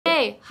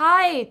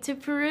Hi to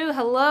Peru,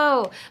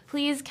 hello.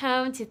 Please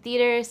come to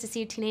theaters to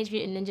see Teenage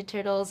Mutant Ninja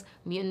Turtles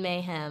Mutant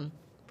Mayhem.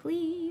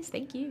 Please,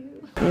 thank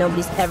you.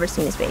 Nobody's ever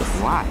seen his face.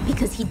 Why?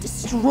 Because he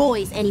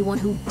destroys anyone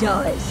who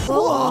does.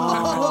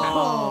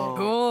 Whoa.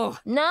 Cool.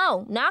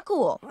 No, not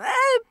cool.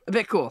 A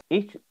bit cool.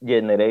 Each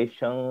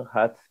generation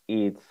has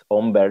its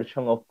own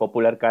version of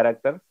popular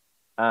characters.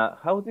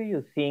 How do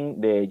you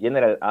think the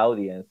general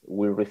audience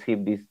will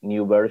receive this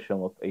new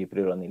version of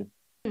April O'Neil?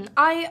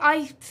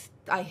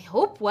 I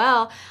hope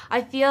well.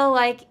 I feel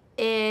like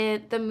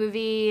the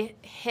movie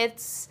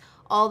hits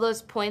all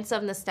those points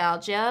of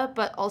nostalgia,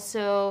 but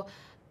also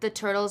the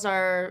Turtles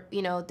are,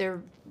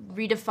 they're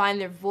redefined,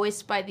 they're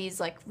voiced by these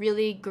like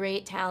really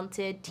great,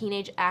 talented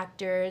teenage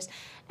actors,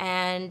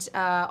 and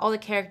all the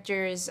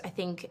characters, I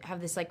think,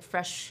 have this like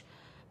fresh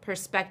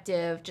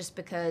perspective just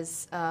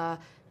because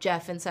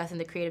Jeff and Seth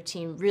and the creative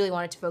team really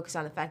wanted to focus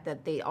on the fact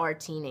that they are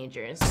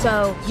teenagers.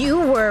 So you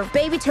were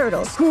baby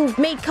turtles who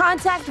made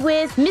contact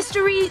with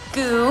mystery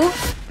goo.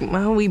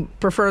 Well, we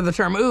prefer the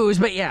term ooze,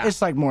 but yeah.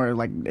 It's like more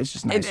like, it's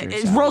just nicer.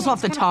 It rolls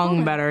off the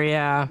tongue better,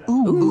 yeah.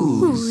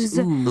 Ooze.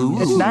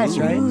 It's nice,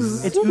 right?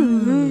 It's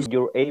ooze.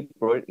 Your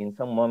April, in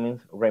some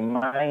moments,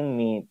 remind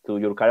me to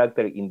your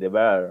character in The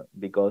Bear,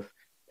 because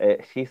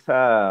she's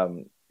a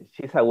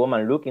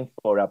woman looking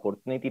for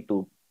opportunity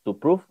to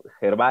prove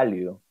her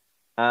value.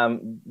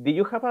 Did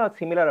you have a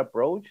similar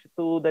approach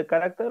to the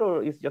character,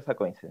 or is it just a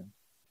coincidence?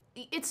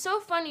 It's so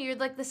funny, you're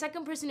like the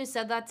second person who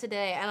said that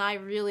today, and I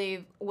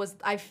really was,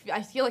 I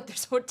feel like they're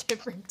so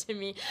different to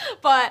me.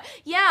 But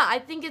yeah, I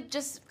think it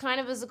just kind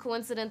of is a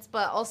coincidence,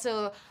 but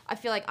also I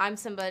feel like I'm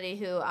somebody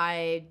who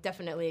I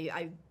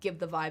give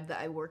the vibe that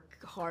I work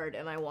hard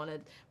and I want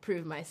to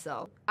prove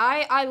myself.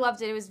 I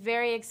loved it. It was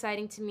very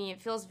exciting to me. It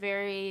feels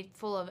very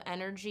full of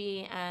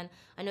energy, and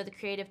I know the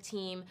creative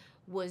team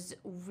was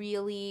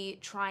really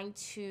trying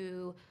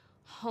to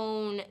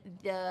hone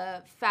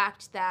the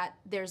fact that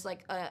there's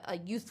like a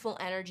youthful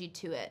energy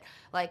to it.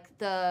 Like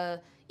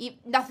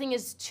nothing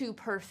is too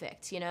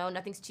perfect,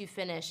 nothing's too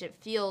finished. It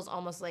feels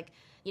almost like,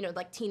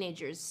 like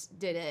teenagers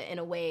did it in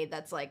a way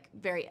that's like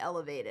very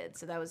elevated.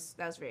 So that was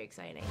very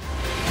exciting.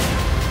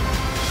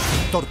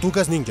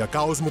 Tortugas Ninja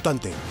Caos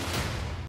Mutante.